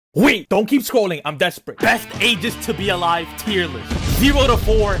Wait, don't keep scrolling, I'm desperate. Best ages to be alive tier list. 0 to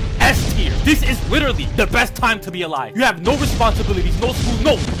 4, S tier. This is literally the best time to be alive. You have no responsibilities, no school,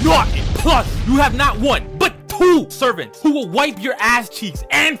 no nothing. Plus, you have not one, but 2 servants who will wipe your ass cheeks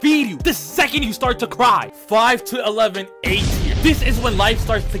and feed you the second you start to cry. 5 to 11, A tier. This is when life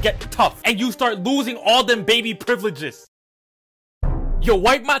starts to get tough and you start losing all them baby privileges. Yo,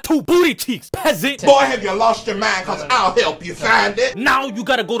 wipe my 2 booty cheeks, peasant. Boy, have you lost your mind, cause I'll help you find it. Now you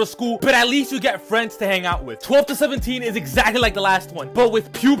gotta go to school, but at least you get friends to hang out with. 12 to 17 is exactly like the last one, but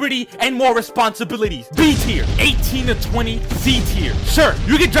with puberty and more responsibilities. B tier. 18 to 20, C tier. Sure,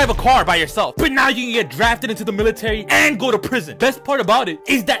 you can drive a car by yourself, but now you can get drafted into the military and go to prison. Best part about it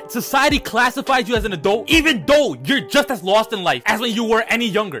is that society classifies you as an adult, even though you're just as lost in life as when you were any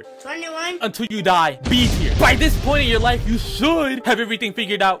younger. 21. Until you die. B tier. By this point in your life, you should have everything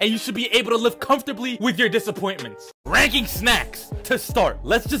figured out and you should be able to live comfortably with your disappointments. Ranking snacks. To start,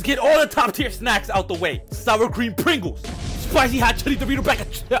 let's just get all the top tier snacks out the way. Sour cream Pringles, spicy hot chili Dorito bag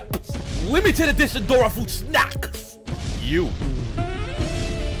of chips, limited edition Dora food snacks. You.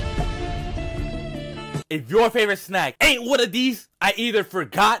 If your favorite snack ain't one of these, I either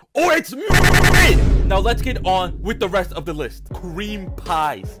forgot or it's mid. Now let's get on with the rest of the list. Cream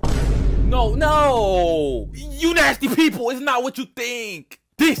pies. No, you nasty people, it's not what you think.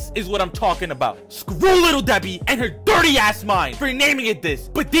 This is what I'm talking about. Screw little Debbie and her dirty ass mind for naming it this,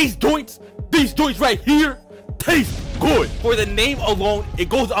 but these joints right here taste good. For the name alone, it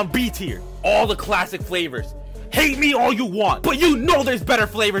goes on B tier. All the classic flavors. Hate me all you want, but you know there's better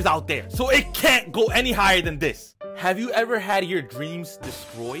flavors out there, so it can't go any higher than this. Have you ever had your dreams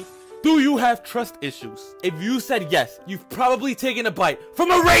destroyed? Do you have trust issues? If you said yes, you've probably taken a bite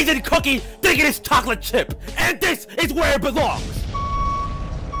from a raisin cookie thinking it's chocolate chip, and this is where it belongs.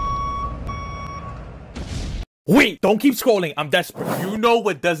 Wait, don't keep scrolling, I'm desperate. You know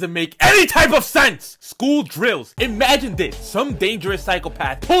what doesn't make any type of sense? School drills. Imagine this, some dangerous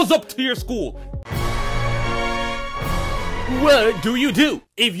psychopath pulls up to your school. What do you do?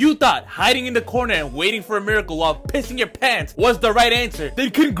 If you thought hiding in the corner and waiting for a miracle while pissing your pants was the right answer,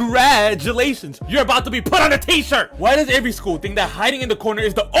 then congratulations, you're about to be put on a t-shirt. Why does every school think that hiding in the corner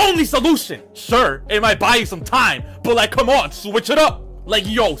is the only solution? Sure, it might buy you some time, but like, come on, switch it up. Like,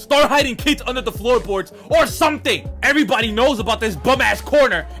 yo, start hiding kids under the floorboards or something. Everybody knows about this bum-ass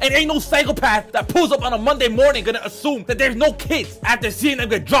corner, and ain't no psychopath that pulls up on a Monday morning gonna assume that there's no kids after seeing them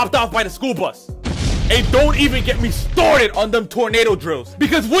get dropped off by the school bus. And don't even get me started on them tornado drills.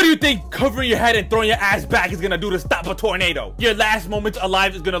 Because what do you think covering your head and throwing your ass back is gonna do to stop a tornado? Your last moments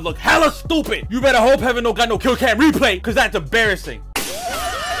alive is gonna look hella stupid. You better hope heaven don't got no kill cam replay, cause that's embarrassing.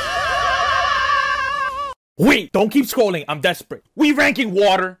 Wait, don't keep scrolling, I'm desperate. We ranking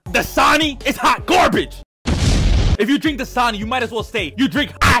water. Dasani is hot garbage. If you drink Dasani, you might as well say you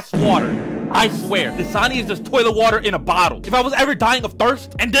drink ass water. I swear, Dasani is just toilet water in a bottle. If I was ever dying of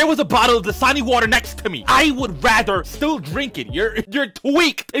thirst and there was a bottle of Dasani water next to me, I would rather still drink it. You're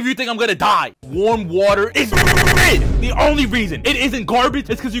tweaked if you think I'm gonna die. Warm water is mid. The only reason it isn't garbage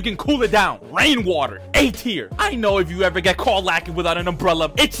is because you can cool it down. Rainwater, A tier. I know if you ever get caught lacking without an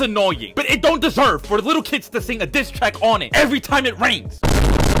umbrella, it's annoying, but it don't deserve for little kids to sing a diss track on it every time it rains.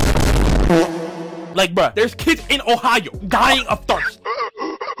 Like, bruh, there's kids in Ohio dying of thirst,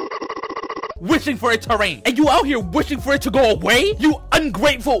 wishing for it to rain, and you out here wishing for it to go away? You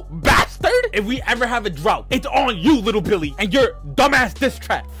ungrateful bastard! If we ever have a drought, it's on you, little Billy, and your dumbass diss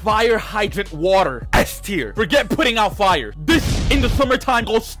track. Fire hydrant water, S tier. Forget putting out fires. This in the summertime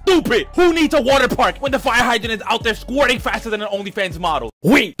goes stupid. Who needs a water park when the fire hydrant is out there squirting faster than an OnlyFans model?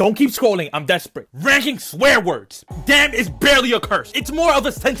 Wait, don't keep scrolling, I'm desperate. Ranking swear words. Damn is barely a curse. It's more of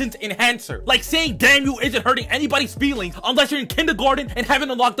a sentence enhancer. Like saying damn you isn't hurting anybody's feelings unless you're in kindergarten and haven't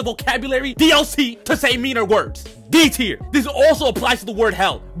unlocked the vocabulary DLC to say meaner words. D tier. This also applies to the word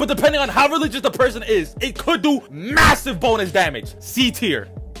hell, but depending on how religious the person is, it could do massive bonus damage. C tier.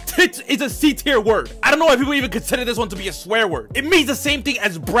 Tits is a C tier word. I don't know if people even consider this one to be a swear word. It means the same thing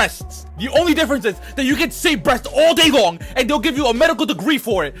as breasts. The only difference is that you can say breast all day long and they'll give you a medical degree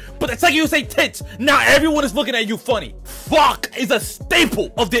for it. But the second you say tits, now everyone is looking at you funny. Fuck is a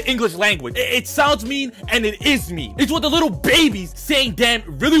staple of the English language. It sounds mean and it is mean. It's what the little babies saying damn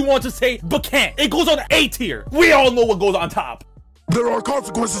really want to say but can't. It goes on A tier. We all know what goes on top. There are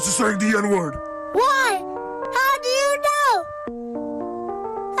consequences to saying the N-word. Why? How do you know?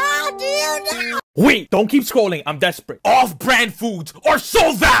 How do you know? Wait, don't keep scrolling, I'm desperate. Off-brand foods are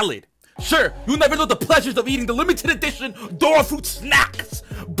so valid. Sure, you'll never know the pleasures of eating the limited edition Dora fruit snacks,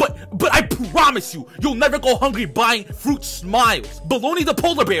 But I promise you, you'll never go hungry buying fruit smiles. Baloney the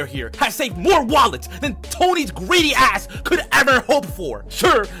polar bear here has saved more wallets than Tony's greedy ass could ever hope for.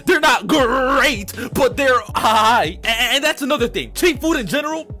 Sure, they're not great, but they're high. And that's another thing. Cheap food in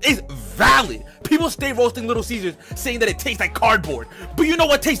general is valid. People stay roasting Little Caesars saying that it tastes like cardboard. But you know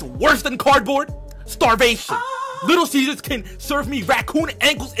what tastes worse than cardboard? Starvation. Little Caesars can serve me raccoon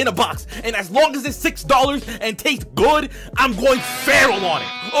ankles in a box, and as long as it's $6 and tastes good, I'm going feral on it.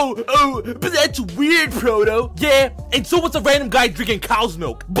 Oh, but that's weird, Proto. Yeah, and so what's a random guy drinking cow's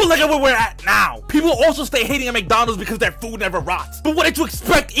milk? But look at where we're at now. People also stay hating at McDonald's because their food never rots. But what did you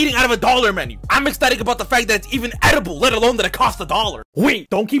expect eating out of a $1 menu? I'm ecstatic about the fact that it's even edible, let alone that it costs $1. Wait,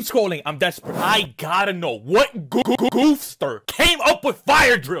 don't keep scrolling. I'm desperate. I gotta know what goofster came up with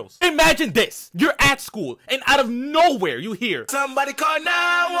fire drills. Imagine this. You're at school, and out of nowhere you hear somebody call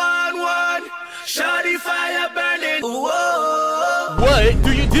 911. Shawty fire burning. Whoa. What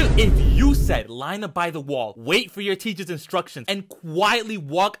do you do? If you said line up by the wall, wait for your teacher's instructions, and quietly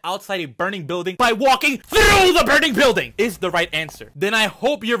walk outside a burning building by walking through the burning building is the right answer, then I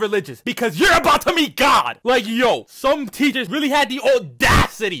hope you're religious, because you're about to meet God. Like, yo, some teachers really had the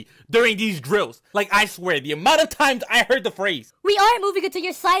audacity during these drills. Like, I swear, the amount of times I heard the phrase, We are moving until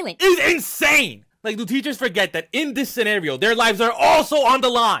you're silent. is insane. Like, do teachers forget that in this scenario, their lives are also on the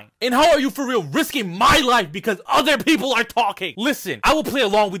line? And how are you for real risking my life because other people are talking? Listen, I will play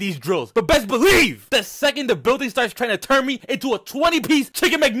along with these drills, but best believe the second the building starts trying to turn me into a 20-piece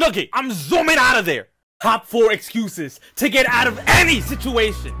chicken McNugget, I'm zooming out of there. Top 4 excuses to get out of any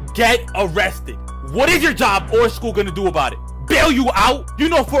situation. Get arrested. What is your job or school gonna do about it? Bail you out? You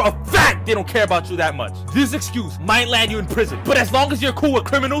know for a fact they don't care about you that much. This excuse might land you in prison, but as long as you're cool with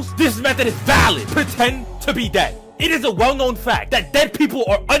criminals, this method is valid. Pretend to be dead. It is a well-known fact that dead people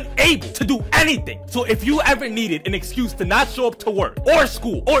are unable to do anything. So if you ever needed an excuse to not show up to work or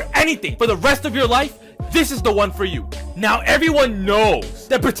school or anything for the rest of your life, this is the one for you. Now everyone knows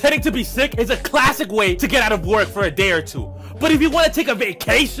that pretending to be sick is a classic way to get out of work for a day or two. But if you want to take a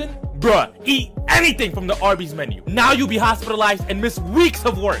vacation, bruh, eat anything from the Arby's menu. Now you'll be hospitalized and miss weeks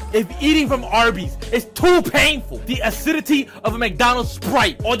of work. If eating from Arby's is too painful, the acidity of a McDonald's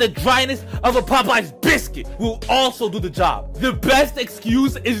Sprite or the dryness of a Popeye's biscuit will also do the job. The best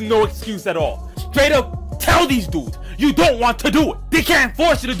excuse is no excuse at all. Straight up, tell these dudes you don't want to do it. They can't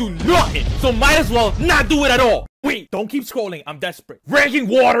force you to do nothing, so might as well not do it at all. Wait, don't keep scrolling, I'm desperate. Ranking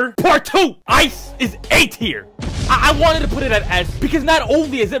water, part 2. Ice is A tier. I wanted to put it at S because not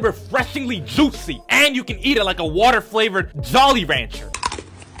only is it refreshingly juicy and you can eat it like a water-flavored Jolly Rancher,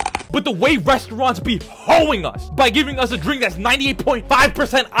 but the way restaurants be hoeing us by giving us a drink that's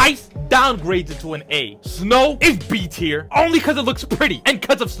 98.5% ice downgrades it to an A. Snow is B tier only because it looks pretty and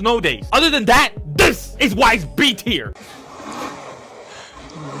because of snow days. Other than that, this is why it's B tier.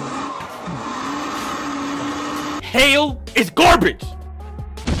 Hail is garbage.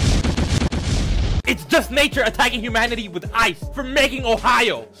 It's just nature attacking humanity with ice for making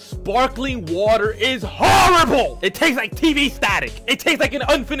Ohio. Sparkling water is horrible. It tastes like TV static. It tastes like an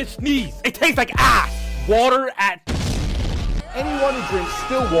unfinished sneeze. It tastes like ass. Water at... Anyone who drinks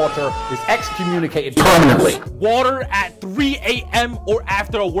still water is excommunicated permanently. Water at 3 a.m. or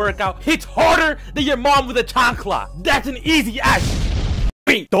after a workout hits harder than your mom with a chancla. That's an easy ass.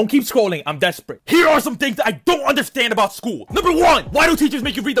 Wait, don't keep scrolling, I'm desperate. Here are some things that I don't understand about school. Number 1, why do teachers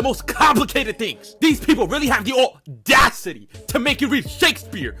make you read the most complicated things? These people really have the audacity to make you read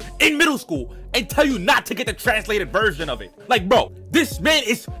Shakespeare in middle school and tell you not to get the translated version of it. Like, bro, this man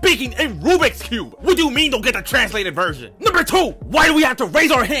is speaking in Rubik's Cube. What do you mean don't get the translated version? Number 2, why do we have to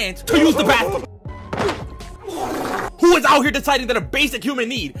raise our hands to use the bathroom? Who is out here deciding that a basic human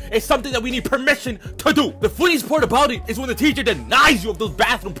need is something that we need permission to do? The funniest part about it is when the teacher denies you of those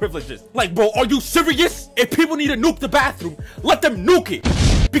bathroom privileges. Like, bro, are you serious? If people need to nuke the bathroom, let them nuke it.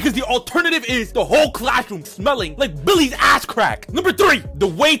 Because the alternative is the whole classroom smelling like Billy's ass crack. Number 3, the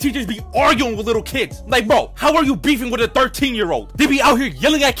way teachers be arguing with little kids. Like, bro, how are you beefing with a 13-year-old? They be out here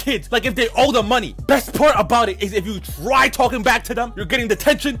yelling at kids like if they owe them money. Best part about it is if you try talking back to them, you're getting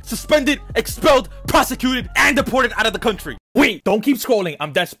detention, suspended, expelled, prosecuted, and deported out of the country. Wait, don't keep scrolling,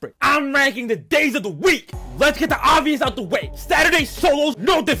 I'm desperate. I'm ranking the days of the week. Let's get the obvious out the way. Saturday solos,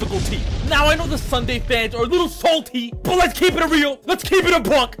 no difficulty. Now I know the Sunday fans are a little salty, but let's keep it real. Let's keep it a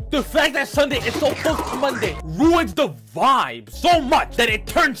buck. The fact that Sunday is so close to Monday ruins the vibe so much that it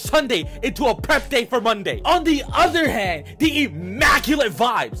turns Sunday into a prep day for Monday. On the other hand, the immaculate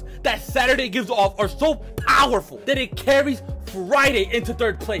vibes that Saturday gives off are so powerful that it carries Friday into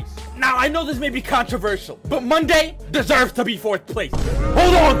 3rd place. Now I know this may be controversial, but Monday deserves to be 4th place.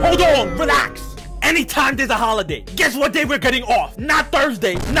 Hold on, relax. anytime there's a holiday, guess what day we're getting off? Not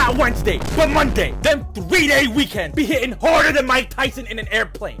Thursday, not Wednesday, but Monday. Them 3-day weekends be hitting harder than Mike Tyson in an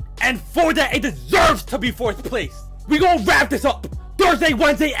airplane. And for that, it deserves to be 4th place. We gonna wrap this up. Thursday,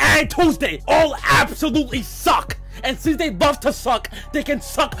 Wednesday, and Tuesday all absolutely suck. And since they love to suck, they can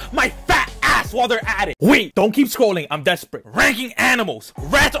suck my fat ass while they're at it. Wait, don't keep scrolling, I'm desperate. Ranking animals.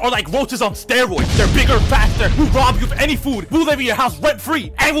 Rats are like roaches on steroids. They're bigger, faster, will rob you of any food, will live in your house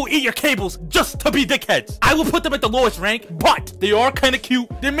rent-free, and will eat your cables just to be dickheads. I will put them at the lowest rank, but they are kinda cute,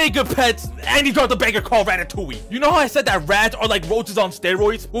 they make good pets, and you draw the banger called Ratatouille. You know how I said that rats are like roaches on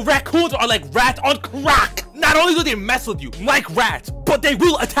steroids? Well, raccoons are like rats on crack. Not only do they mess with you, like rats, but they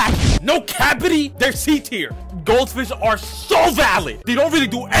will attack you. No cavity, they're C tier. Goldfish are so valid. They don't really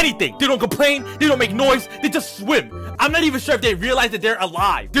do anything. They don't complain, they don't make noise, they just swim. I'm not even sure if they realize that they're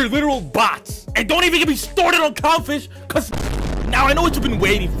alive. They're literal bots. And don't even get me started on cowfish, cause now I know what you've been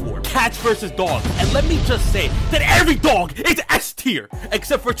waiting for. Cats versus dogs. And let me just say that every dog is S tier,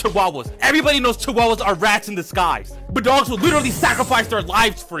 except for chihuahuas. Everybody knows chihuahuas are rats in disguise. But dogs will literally sacrifice their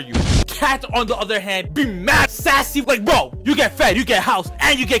lives for you. Cats, on the other hand, be mad sassy. Like, bro, you get fed, you get housed,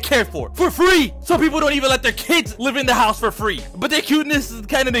 and you get cared for free. Some people don't even let their kids live in the house for free. But their cuteness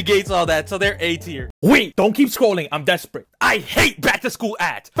kind of negates all that, so they're A tier. Wait, don't keep scrolling, I'm desperate. I hate back to school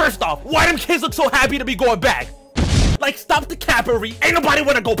ads. First off, why them kids look so happy to be going back? Like, stop the cappery. Ain't nobody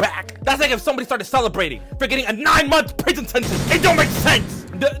wanna go back. That's like if somebody started celebrating for getting a 9-month prison sentence. It don't make sense.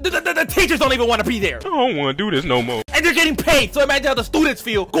 The teachers don't even want to be there. I don't want to do this no more. And they're getting paid, so imagine how the students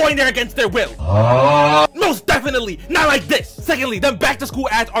feel going there against their will. Most definitely not like this. Secondly, them back to school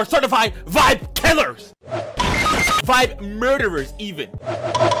ads are certified vibe killers. Vibe murderers even.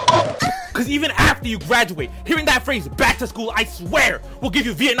 Cause even after you graduate, hearing that phrase back to school, I swear, will give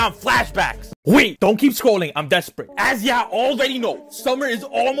you Vietnam flashbacks. Wait, don't keep scrolling, I'm desperate. As y'all already know, summer is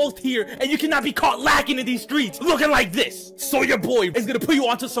almost here and you cannot be caught lacking in these streets looking like this. So your boy is gonna put you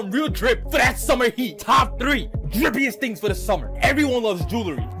onto some real drip for that summer heat. Top 3 drippiest things for the summer. Everyone loves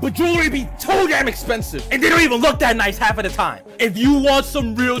jewelry, but jewelry be too damn expensive and they don't even look that nice half of the time. If you want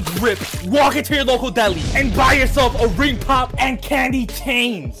some real drip, walk into your local deli and buy yourself a ring pop and candy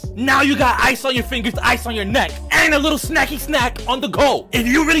chains. Now you got ice on your fingers, ice on your neck, and a little snacky snack on the go. If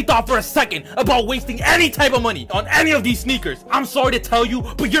you really thought for a second about wasting any type of money on any of these sneakers, I'm sorry to tell you,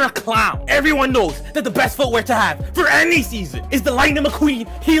 but you're a clown. Everyone knows that the best footwear to have for any season is the Lightning McQueen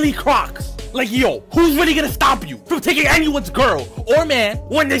Heeley Crocs. Like, yo, who's really gonna stop you from taking anyone's girl or man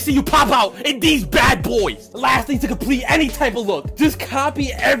when they see you pop out in these bad boys? Lastly, to complete any type of look, just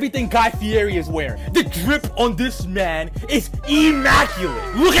copy everything Guy Fieri is wearing. The drip on this man is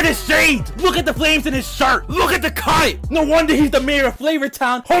immaculate. Look at his shades. Look at the flames in his shirt. Look at the cut. No wonder he's the mayor of Flavor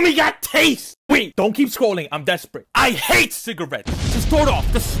Town. Homie got taste. Wait, don't keep scrolling. I'm desperate. I hate cigarettes. To start off,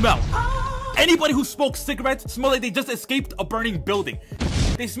 the smell. Anybody who smokes cigarettes smell like they just escaped a burning building.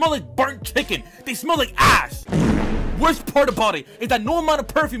 They smell like burnt chicken. They smell like ass. Worst part about it is that no amount of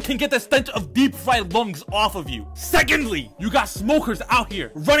perfume can get the stench of deep fried lungs off of you. Secondly, you got smokers out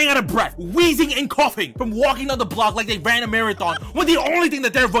here running out of breath, wheezing and coughing from walking down the block like they ran a marathon when the only thing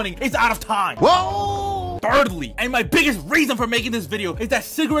that they're running is out of time. Whoa! Thirdly, and my biggest reason for making this video is that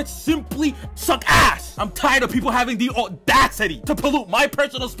cigarettes simply suck ass. I'm tired of people having the audacity to pollute my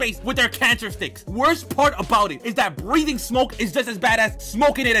personal space with their cancer sticks. Worst part about it is that breathing smoke is just as bad as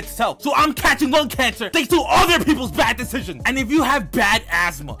smoking it itself. So I'm catching lung cancer thanks to other people's bad decisions. And if you have bad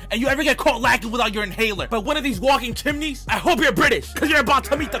asthma and you ever get caught lacking without your inhaler by one of these walking chimneys, I hope you're British because you're about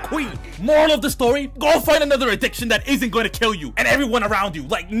to meet the queen. Moral of the story, go find another addiction that isn't going to kill you and everyone around you,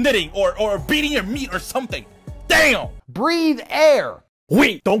 like knitting or beating your meat or something. Damn! Breathe air.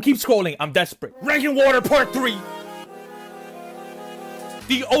 Wait, don't keep scrolling, I'm desperate. Ranking water part 3.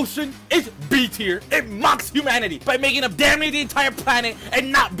 The ocean is B tier. It mocks humanity by making up damn near the entire planet and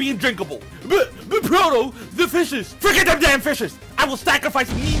not being drinkable. But Proto, the fishes. Forget them damn fishes. I will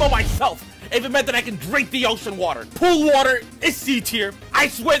sacrifice Nemo myself if it meant that I can drink the ocean water. Pool water is C tier. I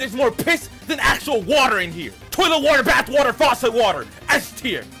swear there's more piss than actual water in here. Toilet water, bath water, faucet water, S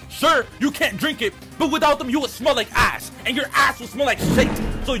tier. Sure, you can't drink it, but without them you will smell like ass, and your ass will smell like shit.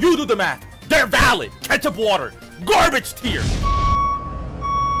 So you do the math. They're valid. Ketchup water, garbage tier.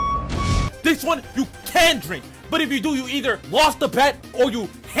 This one you can drink, but if you do, you either lost the bet or you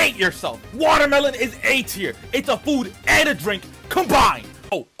hate yourself. Watermelon is A tier. It's a food and a drink combined.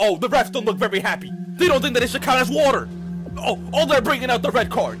 Oh, the refs don't look very happy. They don't think that it should count as water. Oh, they're bringing out the red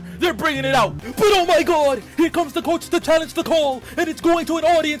card. They're bringing it out. But oh my god, here comes the coach to challenge the call, and it's going to an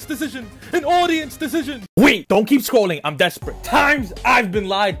audience decision. An audience decision. Wait, don't keep scrolling, I'm desperate. Times I've been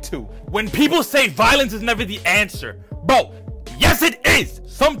lied to. When people say violence is never the answer, bro, yes it is.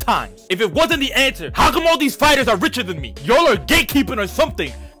 Some sometimes. If it wasn't the answer, how come all these fighters are richer than me? Y'all are gatekeeping or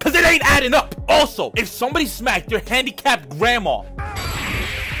something, cause it ain't adding up. Also, if somebody smacked your handicapped grandma,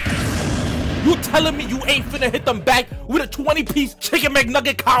 you telling me you ain't finna hit them back with a 20-piece chicken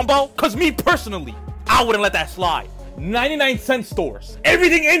McNugget combo? Cause me personally, I wouldn't let that slide. 99-cent stores.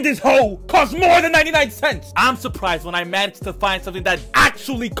 Everything in this hole costs more than 99 cents. I'm surprised when I managed to find something that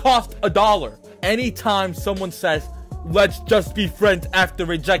actually cost $1. Anytime someone says, let's just be friends after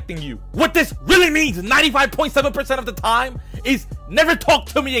rejecting you, what this really means 95.7% of the time is never talk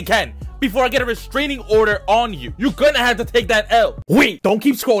to me again before I get a restraining order on you. You're gonna have to take that L. Wait, don't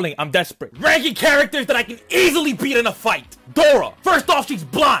keep scrolling, I'm desperate. Ranking characters that I can easily beat in a fight. Dora. First off, she's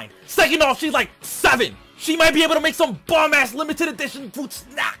blind. Second off, she's like 7. She might be able to make some bomb-ass limited edition fruit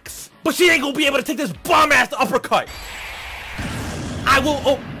snacks, but she ain't gonna be able to take this bomb-ass uppercut. I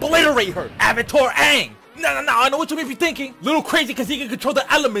will obliterate her. Avatar Aang. No, I know what you may be thinking. Little crazy because he can control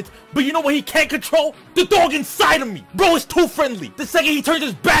the elements, but you know what he can't control? The dog inside of me. Bro is too friendly. The second he turns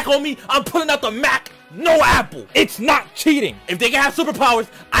his back on me, I'm pulling out the Mac. No apple. It's not cheating. If they can have superpowers,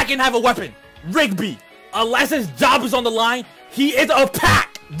 I can have a weapon. Rigby. Unless his job is on the line, he is a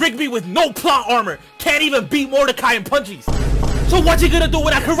pack. Rigby with no plot armor can't even beat Mordecai in punchies. So what's he gonna do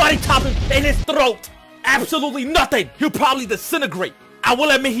when I karate chop him in his throat? Absolutely nothing. He'll probably disintegrate. I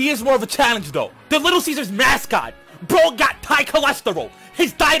will admit he is more of a challenge though. The Little Caesars mascot. Bro got high cholesterol.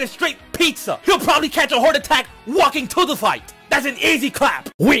 His diet is straight pizza. He'll probably catch a heart attack walking to the fight. That's an easy clap.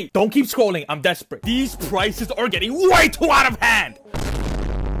 Wait, don't keep scrolling. I'm desperate. These prices are getting way too out of hand.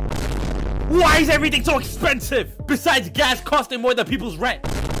 Why is everything so expensive? Besides gas costing more than people's rent.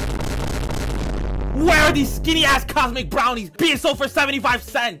 Where are these skinny ass cosmic brownies being sold for 75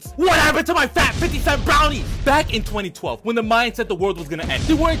 cents? What happened to my fat 50-cent brownies? Back in 2012, when the Mayans said the world was gonna end,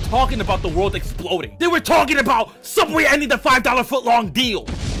 they weren't talking about the world exploding. They were talking about Subway ending the $5 footlong deal.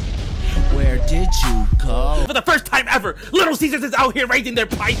 Where did you go? For the first time ever, Little Caesars is out here raising their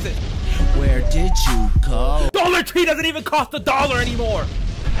prices. Where did you go? Dollar Tree doesn't even cost $1 anymore.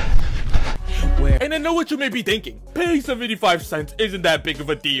 Where? And I know what you may be thinking. Paying 75 cents isn't that big of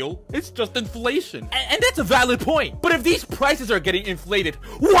a deal. It's just inflation. And that's a valid point. But if these prices are getting inflated,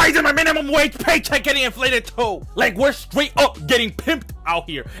 why isn't my minimum wage paycheck getting inflated too? Like, we're straight up getting pimped out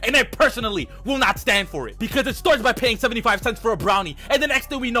here. And I personally will not stand for it. Because it starts by paying 75 cents for a brownie. And the next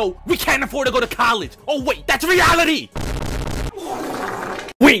thing we know, we can't afford to go to college. Oh wait, that's reality.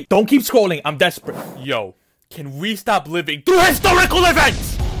 Wait, don't keep scrolling. I'm desperate. Yo, can we stop living through historical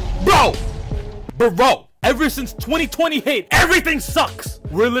events? Bro, ever since 2020 hit, everything sucks.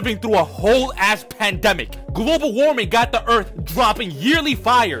 We're living through a whole ass pandemic. Global warming got the earth dropping yearly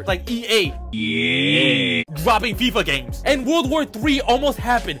fires like EA. Yeah. Dropping FIFA games. And World War III almost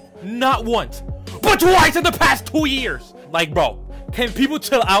happened, not once, but twice in the past 2 years. Like, bro, can people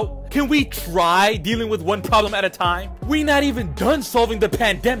chill out? Can we try dealing with one problem at a time? We're not even done solving the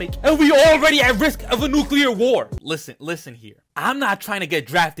pandemic, and we already at risk of a nuclear war. Listen here. I'm not trying to get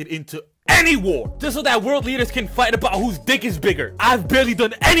drafted into any war just so that world leaders can fight about whose dick is bigger. I've barely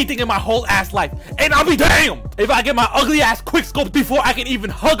done anything in my whole ass life, and I'll be damned if I get my ugly ass quick scope before I can even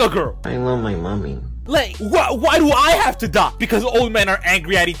hug a girl. I love my mommy. Like, why do I have to die? Because old men are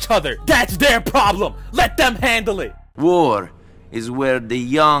angry at each other. That's their problem. Let them handle it. War is where the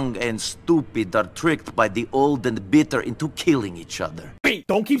young and stupid are tricked by the old and bitter into killing each other. Wait,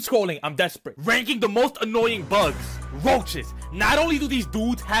 don't keep scrolling, I'm desperate. Ranking the most annoying bugs. Roaches. Not only do these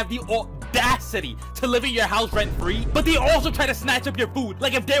dudes have the audacity to live in your house rent-free, but they also try to snatch up your food,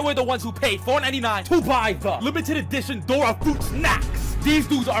 like if they were the ones who paid $4.99 to buy the limited edition Dora fruit snacks. These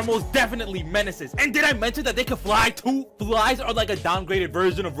dudes are most definitely menaces. And did I mention that they can fly too? Flies are like a downgraded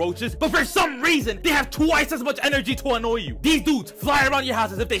version of roaches, but for some reason, they have twice as much energy to annoy you. These dudes fly around your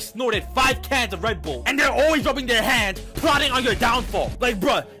house as if they snorted 5 cans of Red Bull, and they're always rubbing their hands, plotting on your downfall. Like,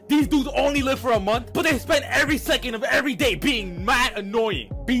 bruh, these dudes only live for a month, but they spend every second of every day being mad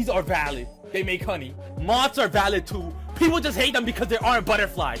annoying. Bees are valid. They make honey. Moths are valid too. People just hate them because they aren't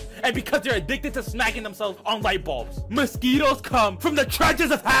butterflies, and because they're addicted to smacking themselves on light bulbs. Mosquitoes come from the trenches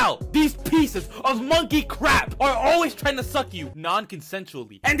of hell. These pieces of monkey crap are always trying to suck you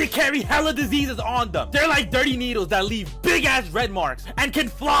non-consensually, and they carry hella diseases on them. They're like dirty needles that leave big ass red marks and can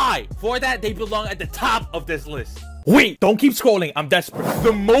fly. For that, they belong at the top of this list. Wait, don't keep scrolling, I'm desperate.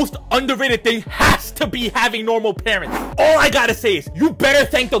 The most underrated thing has to be having normal parents. All I gotta say is, you better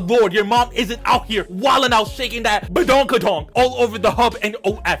thank the Lord your mom isn't out here wilding out shaking that badonkadonk all over the hub and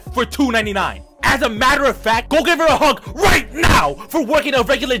OF for $2.99. As a matter of fact, go give her a hug right now for working a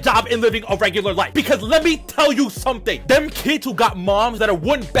regular job and living a regular life. Because let me tell you something, them kids who got moms that are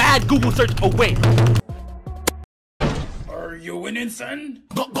one bad Google search away. Are You winning, son?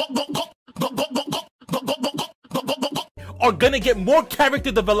 Are gonna get more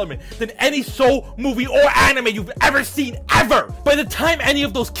character development than any show, movie, or anime you've ever seen, ever. By the time any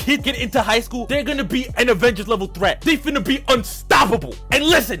of those kids get into high school, they're gonna be an Avengers level threat. They finna be unstoppable. And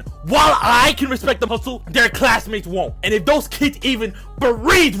listen, while I can respect the hustle, their classmates won't. And if those kids even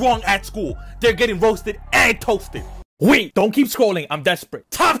breathe wrong at school, they're getting roasted and toasted. Wait, don't keep scrolling, I'm desperate.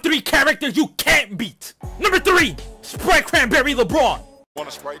 Top 3 characters you can't beat. Number 3, Sprite Cranberry LeBron. Want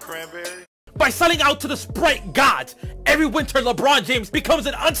a Sprite Cranberry? By selling out to the Sprite gods, every winter LeBron James becomes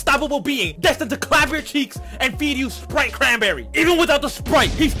an unstoppable being destined to clap your cheeks and feed you Sprite Cranberry. Even without the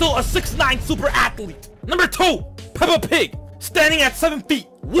Sprite, he's still a 6'9" super athlete. Number 2, Peppa Pig. Standing at 7 feet,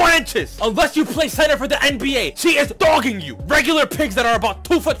 1 inches. Unless you play center for the NBA, she is dogging you. Regular pigs that are about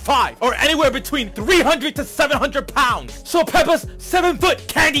 2'5" or anywhere between 300 to 700 pounds. So Peppa's 7-foot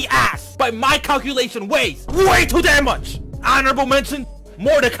candy ass, by my calculation, weighs way too damn much. Honorable mention,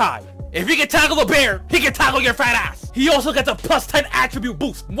 Mordecai. If he can tackle a bear, he can tackle your fat ass. He also gets a +10 attribute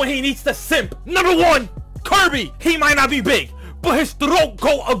boost when he needs to simp. Number 1, Kirby. He might not be big, but his throat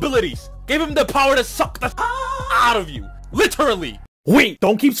goat abilities gave him the power to suck the out of you. Literally. Wait,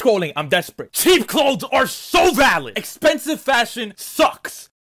 don't keep scrolling, I'm desperate. Cheap clothes are so valid. Expensive fashion sucks.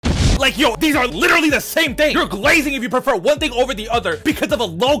 Like, yo, these are literally the same thing. You're glazing if you prefer one thing over the other because of a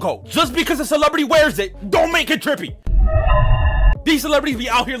logo. Just because a celebrity wears it, don't make it trippy. These celebrities be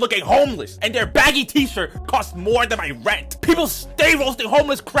out here looking homeless, and their baggy t-shirt costs more than my rent. People stay roasting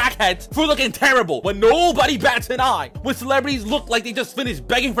homeless crackheads for looking terrible when nobody bats an eye. When celebrities look like they just finished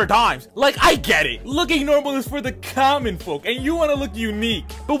begging for dimes. Like, I get it. Looking normal is for the common folk, and you want to look unique.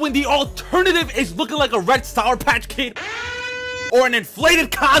 But when the alternative is looking like a red Sour Patch Kid or an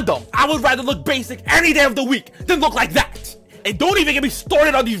inflated condom, I would rather look basic any day of the week than look like that. And don't even get me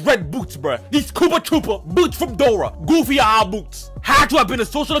started on these red boots, bruh. These Koopa Troopa boots from Dora. Goofy boots. Had to have been a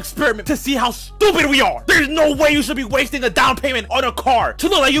social experiment to see how stupid we are. There's no way you should be wasting a down payment on a car to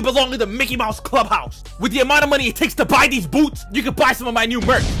look like you belong in the Mickey Mouse Clubhouse. With the amount of money it takes to buy these boots, you can buy some of my new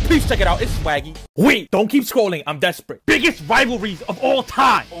merch. Please check it out, it's swaggy. Wait, don't keep scrolling, I'm desperate. Biggest rivalries of all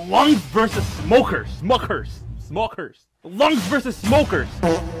time. Lungs versus smokers. Smokers. Lungs versus smokers.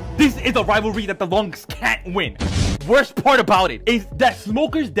 This is a rivalry that the lungs can't win. Worst part about it is that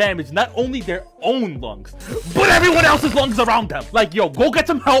smokers damage not only their own lungs, but everyone else's lungs around them. Like, yo, go get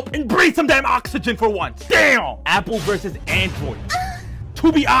some help and breathe some damn oxygen for once. Damn! Apple versus Android.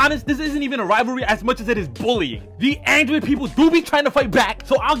 To be honest, this isn't even a rivalry as much as it is bullying. The Android people do be trying to fight back,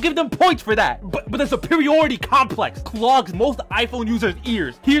 so I'll give them points for that. But the superiority complex clogs most iPhone users'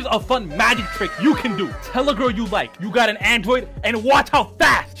 ears. Here's a fun magic trick you can do. Tell a girl you like you got an Android and watch how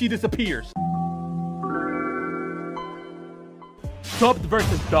fast she disappears. Subbed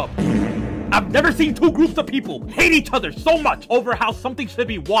versus dubbed. I've never seen two groups of people hate each other so much over how something should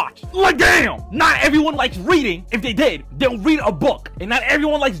be watched. Like, damn! Not everyone likes reading. If they did, they'll read a book. And not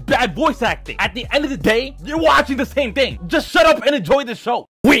everyone likes bad voice acting. At the end of the day, you're watching the same thing. Just shut up and enjoy the show.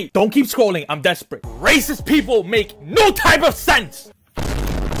 Wait, don't keep scrolling, I'm desperate. Racist people make no type of sense.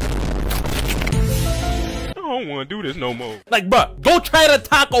 I don't want to do this no more. Like, bruh, go try the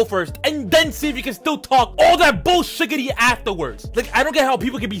taco first and then see if you can still talk all that bullshiggity afterwards. Like, I don't get how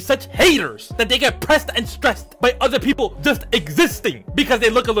people can be such haters that they get pressed and stressed by other people just existing because they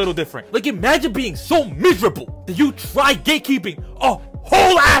look a little different. Like, imagine being so miserable that you try gatekeeping a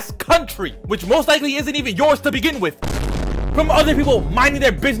whole ass country, which most likely isn't even yours to begin with, from other people minding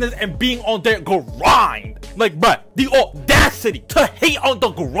their business and being on their grind. Like, bruh, the audacity to hate on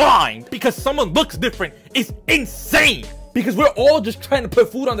the grind because someone looks different is insane. Because we're all just trying to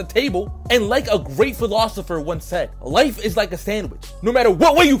put food on the table. And like a great philosopher once said, life is like a sandwich. No matter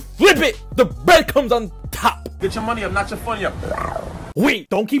what way you flip it, the bread comes on top. Get your money up, not your funny up. Wait,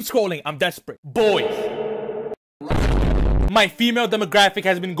 don't keep scrolling, I'm desperate. Boys. My female demographic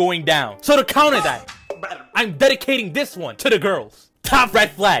has been going down. So to counter that, I'm dedicating this one to the girls. Top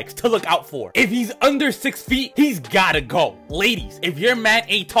red flags to look out for. If he's under 6 feet, he's gotta go. Ladies, if your man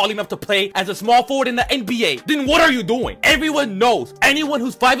ain't tall enough to play as a small forward in the NBA, then what are you doing? Everyone knows anyone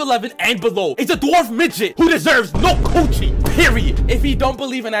who's 5'11" and below is a dwarf midget who deserves no coaching, period. If he don't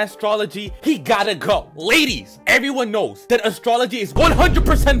believe in astrology, he gotta go. Ladies, everyone knows that astrology is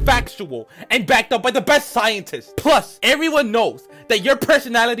 100% factual and backed up by the best scientists. Plus, everyone knows that your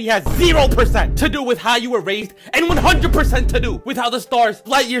personality has 0% to do with how you were raised and 100% to do with how the stars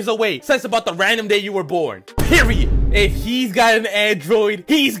light years away says about the random day you were born. Period. If he's got an Android,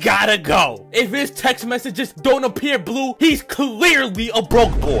 he's gotta go. If his text messages don't appear blue, he's clearly a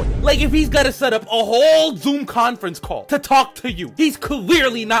broke boy. Like, if he's gotta set up a whole Zoom conference call to talk to you, he's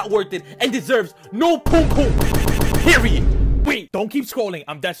clearly not worth it and deserves no poom poom. Period. Wait, don't keep scrolling,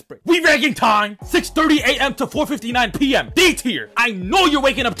 I'm desperate. Re-ranking time, 6:30 a.m. to 4:59 p.m. D tier. I know you're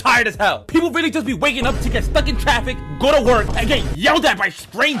waking up tired as hell. People really just be waking up to get stuck in traffic, go to work, and get yelled at by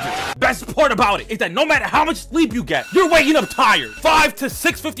strangers. Best part about it is that no matter how much sleep you get, you're waking up tired. 5 to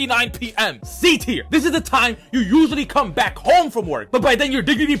 6:59 p.m. C tier. This is the time you usually come back home from work, but by then your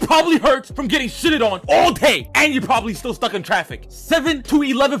dignity probably hurts from getting shitted on all day, and you're probably still stuck in traffic. 7 to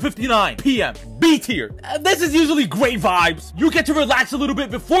 11:59 p.m. B tier. This is usually great vibes. You get to relax a little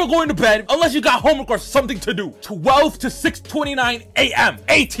bit before going to bed, unless you got homework or something to do. 12 to 6:29 a.m.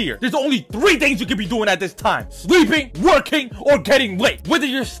 A tier. There's only 3 things you could be doing at this time: sleeping, working, or getting late. Whether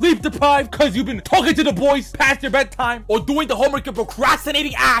you're sleep deprived because you've been talking to the boys past your bedtime, or doing the homework your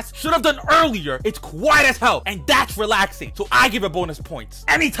procrastinating ass should have done earlier, it's quiet as hell, and that's relaxing. So I give it bonus points.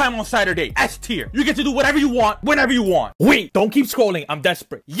 Anytime on Saturday, S tier. You get to do whatever you want, whenever you want. Wait, don't keep scrolling, I'm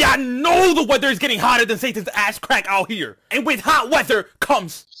desperate. Yeah, I know the weather is getting hotter than Satan's ass crack out here. And with hot weather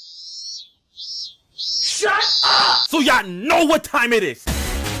comes... Shut up! So y'all know what time it is.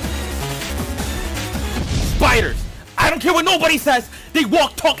 Spiders. I don't care what nobody says, they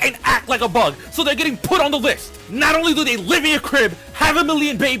walk, talk, and act like a bug, so they're getting put on the list. Not only do they live in your crib, have a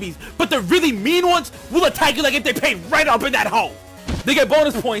million babies, but the really mean ones will attack you like if they paid right up in that hole. They get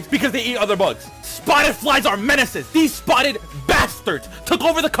bonus points because they eat other bugs. Spotted flies are menaces. These spotted bastards took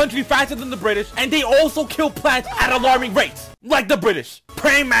over the country faster than the British, and they also kill plants at alarming rates, like the British.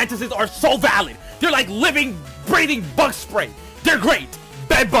 Praying mantises are so valid. They're like living, breathing bug spray. They're great.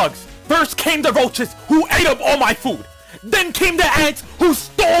 Bed bugs. First came the roaches, who ate up all my food. Then came the ants, who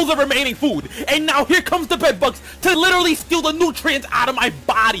stole the remaining food. And now here comes the bedbugs to literally steal the nutrients out of my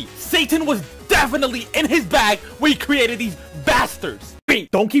body. Satan was definitely in his bag when he created these bastards.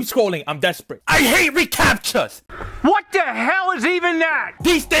 Wait, don't keep scrolling, I'm desperate. I hate reCAPTCHAs. What the hell is even that?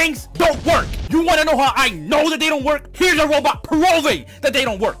 These things don't work. You wanna know how I know that they don't work? Here's a robot proving that they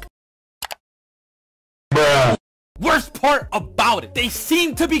don't work. Bruh. Worst part about it, they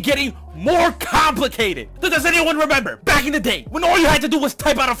seem to be getting more complicated. Does anyone remember back in the day when all you had to do was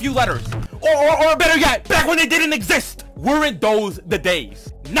type out a few letters? Or better yet, back when they didn't exist? Weren't those the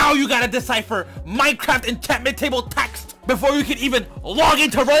days? Now you gotta decipher Minecraft enchantment table text before you can even log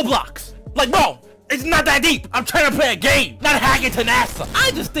into Roblox. Like, bro, it's not that deep. I'm trying to play a game, not hack into NASA.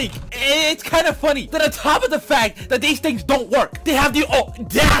 I just think it's kind of funny that on top of the fact that these things don't work, they have the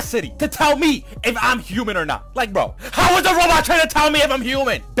audacity to tell me if I'm human or not. Like, bro, how is a robot trying to tell me if I'm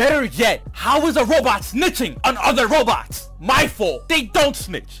human? Better yet, how is a robot snitching on other robots? My fault. They don't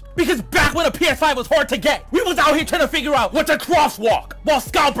snitch. Because back when a PS5 was hard to get, we was out here trying to figure out what to crosswalk, while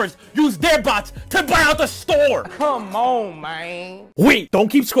scalpers use their bots to buy out the store. Come on, man. Wait, don't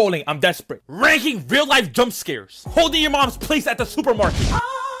keep scrolling, I'm desperate. Ranking real-life jump scares. Holding your mom's place at the supermarket.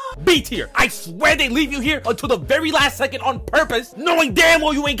 B tier. I swear they leave you here until the very last second on purpose, knowing damn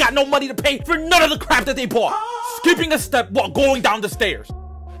well you ain't got no money to pay for none of the crap that they bought. Skipping a step while going down the stairs.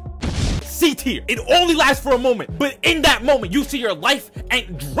 C tier. It only lasts for a moment, but in that moment, you see your life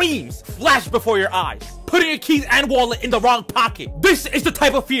and dreams flash before your eyes. Putting your keys and wallet in the wrong pocket. This is the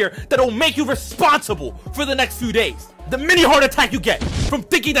type of fear that'll make you responsible for the next few days. The mini heart attack you get from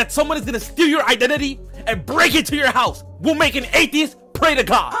thinking that someone is gonna steal your identity and break into your house will make an atheist pray to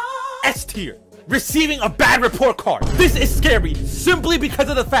God. S tier. Receiving a bad report card. This is scary simply because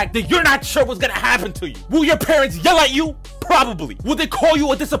of the fact that you're not sure what's gonna happen to you. Will your parents yell at you? Probably. Will they call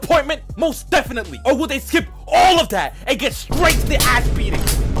you a disappointment? Most definitely. Or will they skip all of that and get straight to the ass beating?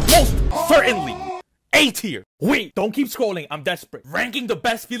 Most certainly. A tier. Wait, don't keep scrolling, I'm desperate. Ranking the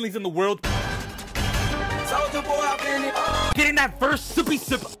best feelings in the world. Getting that first sippy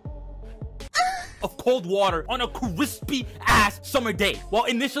sip of cold water on a crispy ass summer day. While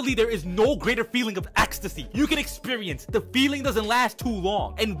initially there is no greater feeling of ecstasy you can experience, the feeling doesn't last too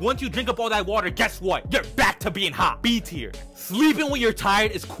long. And once you drink up all that water, guess what? You're back to being hot. B tier. Sleeping when you're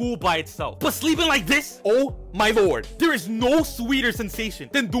tired is cool by itself. But sleeping like this? Oh my lord. There is no sweeter sensation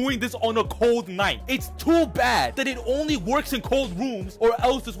than doing this on a cold night. It's too bad that it only works in cold rooms, or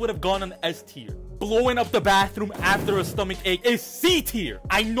else this would have gone on S tier. Blowing up the bathroom after a stomach ache is C tier.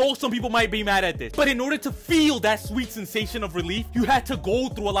 I know some people might be mad at this, but in order to feel that sweet sensation of relief, you had to go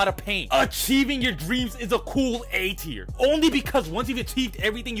through a lot of pain. Achieving your dreams is a cool A tier. Only because once you've achieved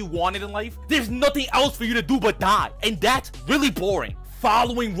everything you wanted in life, there's nothing else for you to do but die. And that's really boring.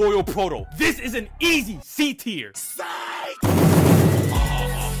 Following RoyalProtoM. This is an easy C tier.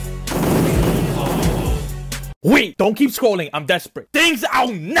 Wait, don't keep scrolling, I'm desperate. Things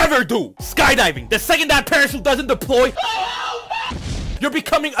I'll never do. Skydiving. The second that parachute doesn't deploy, you're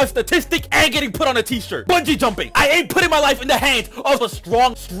becoming a statistic and getting put on a t-shirt. Bungee jumping. I ain't putting my life in the hands of a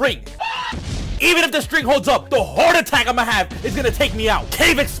strong string. Even if the string holds up, the heart attack I'm gonna have is gonna take me out.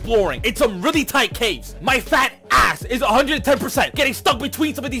 Cave exploring in some really tight caves. My fat ass is 110% getting stuck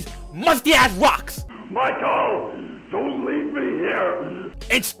between some of these musty ass rocks. Michael, don't leave me here.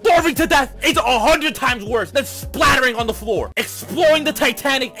 And starving to death is 100 times worse than splattering on the floor. Exploring the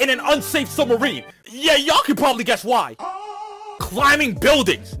Titanic in an unsafe submarine. Yeah, y'all can probably guess why. Climbing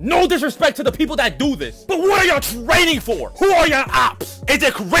buildings. No disrespect to the people that do this, but what are y'all training for? Who are your ops? Is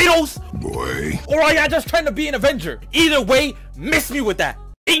it Kratos? Boy. Or are y'all just trying to be an Avenger? Either way, miss me with that.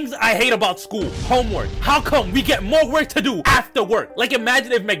 Things I hate about school. Homework. How come we get more work to do after work? Like,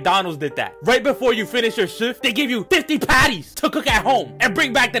 imagine if McDonald's did that. Right before you finish your shift, they give you 50 patties to cook at home and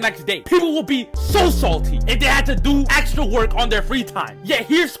bring back the next day. People will be so salty if they had to do extra work on their free time. Yet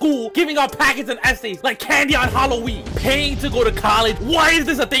here's school giving out packets and essays like candy on Halloween. Paying to go to college. Why is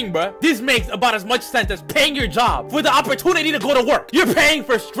this a thing, bruh? This makes about as much sense as paying your job for the opportunity to go to work. You're paying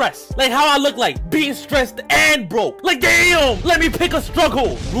for stress. Like how I look like, being stressed and broke. Like, damn, let me pick a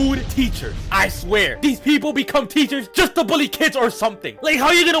struggle. Rude teachers. I swear, these people become teachers just to bully kids or something. Like, how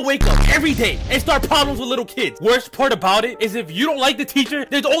are you gonna wake up every day and start problems with little kids? Worst part about it is if you don't like the teacher,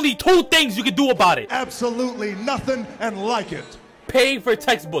 there's only 2 things you can do about it. Absolutely nothing and like it. Paying for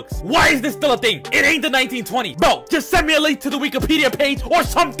textbooks. Why is this still a thing? It ain't the 1920s. Bro, just send me a link to the Wikipedia page or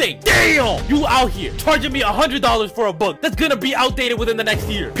something. Damn! You out here charging me $100 for a book that's gonna be outdated within the next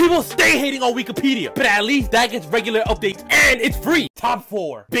year. People stay hating on Wikipedia, but at least that gets regular updates and it's free. Top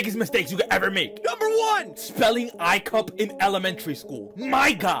 4 biggest mistakes you could ever make. Number 1, spelling I cup in elementary school.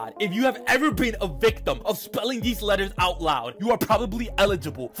 My God, if you have ever been a victim of spelling these letters out loud, you are probably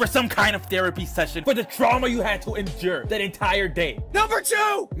eligible for some kind of therapy session for the trauma you had to endure that entire day. Number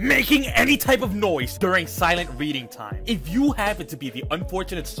 2, making any type of noise during silent reading time. If you happen to be the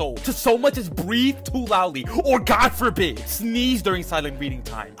unfortunate soul to so much as breathe too loudly or, God forbid, sneeze during silent reading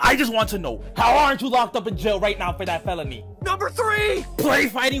time, I just want to know, how aren't you locked up in jail right now for that felony? Number 3, play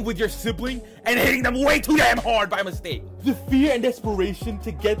fighting with your sibling and hitting them way too damn hard by mistake. The fear and desperation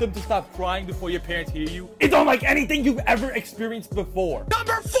to get them to stop crying before your parents hear you is unlike anything you've ever experienced before.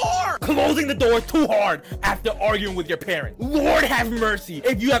 Number 4, closing the door too hard after arguing with your parents. Lord have mercy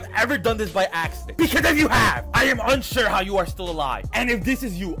if you have ever done this by accident, because if you have, I am unsure how you are still alive. And if this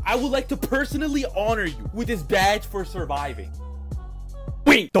is you, I would like to personally honor you with this badge for surviving.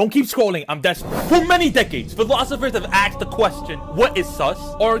 Wait, don't keep scrolling, I'm desperate. For many decades, philosophers have asked the question, what is sus?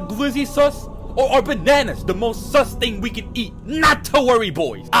 Are glizzy sus? Or are bananas the most sus thing we can eat? Not to worry,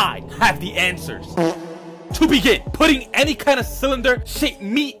 boys, I have the answers. To begin, putting any kind of cylinder-shaped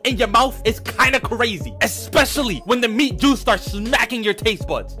meat in your mouth is kind of crazy, especially when the meat juice starts smacking your taste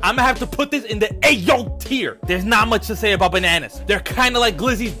buds. I'm gonna have to put this in the ayo tier. There's not much to say about bananas. They're kind of like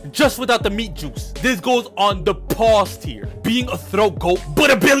glizzies, just without the meat juice. This goes on the pause tier, being a throat goat,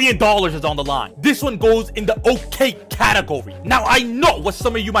 but $1 billion is on the line. This one goes in the okay category. Now, I know what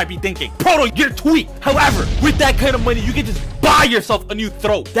some of you might be thinking. Proto, you're tweaked. However, with that kind of money, you can just buy yourself a new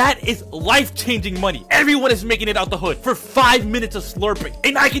throat. That is life-changing money. Everyone is making it out the hood for 5 minutes of slurping,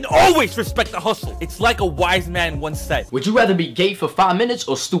 and I can always respect the hustle. It's like a wise man once said, would you rather be gay for 5 minutes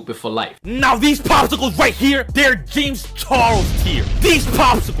or stupid for life? Now these popsicles right here, they're James Charles tier. These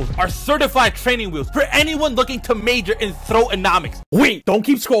popsicles are certified training wheels for anyone looking to major in throwonomics. Wait, don't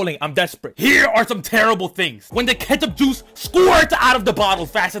keep scrolling, I'm desperate. Here are some terrible things. When the ketchup juice squirts out of the bottle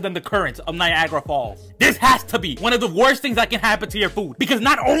faster than the currents of Niagara Falls. This has to be one of the worst things that can happen to your food, because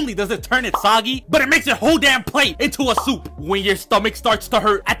not only does it turn it soggy, but it makes your whole damn plate into a soup when your stomach starts to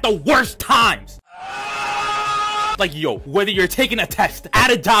hurt at the worst times. Like, yo, whether you're taking a test,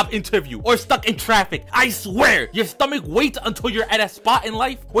 at a job interview, or stuck in traffic, I swear, your stomach waits until you're at a spot in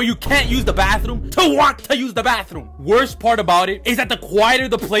life where you can't use the bathroom to want to use the bathroom. Worst part about it is that the quieter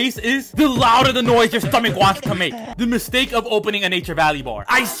the place is, the louder the noise your stomach wants to make. The mistake of opening a Nature Valley bar.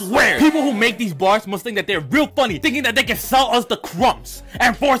 I swear, people who make these bars must think that they're real funny, thinking that they can sell us the crumbs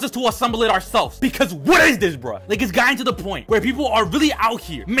and force us to assemble it ourselves. Because what is this, bruh? Like, it's gotten to the point where people are really out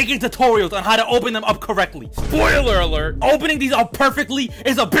here making tutorials on how to open them up correctly. Spoiler alert, opening these up perfectly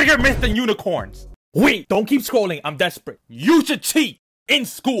is a bigger myth than unicorns. Wait, don't keep scrolling, I'm desperate. You should cheat in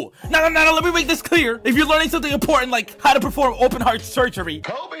school. No, let me make this clear. If you're learning something important like how to perform open heart surgery,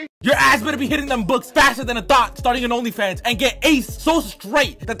 Kobe, your ass better be hitting them books faster than a thought, starting an OnlyFans, and get aced so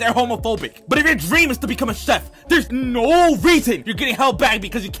straight that they're homophobic. But if your dream is to become a chef, there's no reason you're getting held back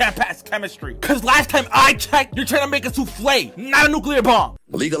because you can't pass chemistry. Cause last time I checked, you're trying to make a souffle, not a nuclear bomb.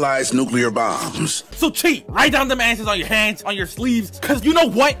 Legalize nuclear bombs. So cheat. Write down them answers on your hands, on your sleeves. Cause you know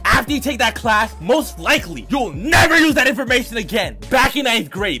what? After you take that class, most likely, you'll never use that information again. Back in in 9th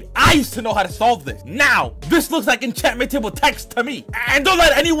grade, I used to know how to solve this. Now, this looks like enchantment table text to me. And don't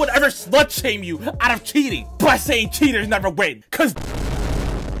let anyone ever slut shame you out of cheating by saying cheaters never win. Cause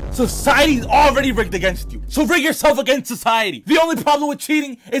society's already rigged against you. So rig yourself against society. The only problem with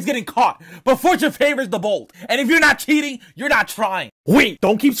cheating is getting caught. But fortune favors the bold. And if you're not cheating, you're not trying. Wait,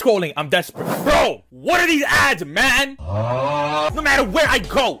 don't keep scrolling. I'm desperate. Bro, what are these ads, man? No matter where I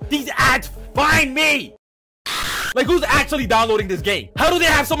go, these ads find me. Like, who's actually downloading this game? How do they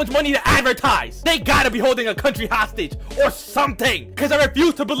have so much money to advertise? They gotta be holding a country hostage or something. Because I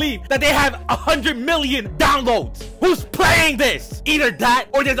refuse to believe that they have 100 million downloads. Who's playing this? Either that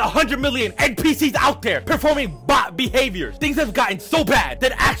or there's 100 million NPCs out there performing bot behaviors. Things have gotten so bad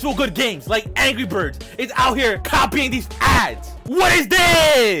that actual good games like Angry Birds is out here copying these ads. What is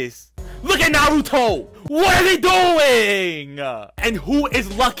this? Look at Naruto! What are they doing? And who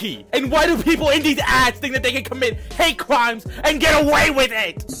is lucky? And why do people in these ads think that they can commit hate crimes and get away with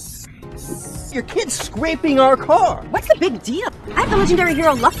it? Your kid's scraping our car. What's the big deal? I have the legendary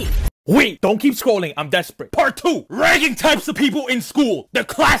hero Lucky. Wait, don't keep scrolling. I'm desperate. Part 2. Ragging types of people in school. The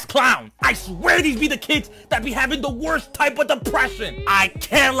class clown. I swear these be the kids that be having the worst type of depression. I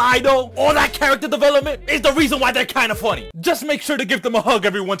can't lie though. All that character development is the reason why they're kind of funny. Just make sure to give them a hug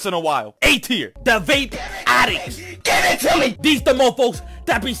every once in a while. A tier. The vape addicts. Give it to me. These the mofos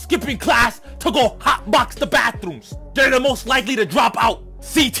that be skipping class to go hotbox the bathrooms. They're the most likely to drop out.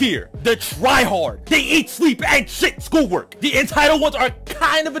 C tier, the tryhard. They eat, sleep, and shit schoolwork. The entitled ones are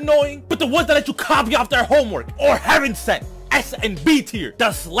kind of annoying, but the ones that let you copy off their homework or heaven sent. S and B tier,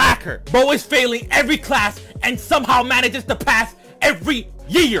 the slacker. Bo is failing every class and somehow manages to pass every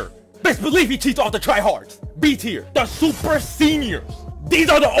year. Best believe he cheats off the tryhards. B tier, the super seniors. These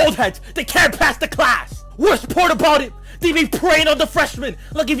are the old heads that can't pass the class. Worst part about it, they be preying on the freshmen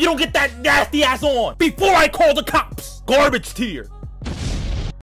like if you don't get that nasty ass on before I call the cops. Garbage tier.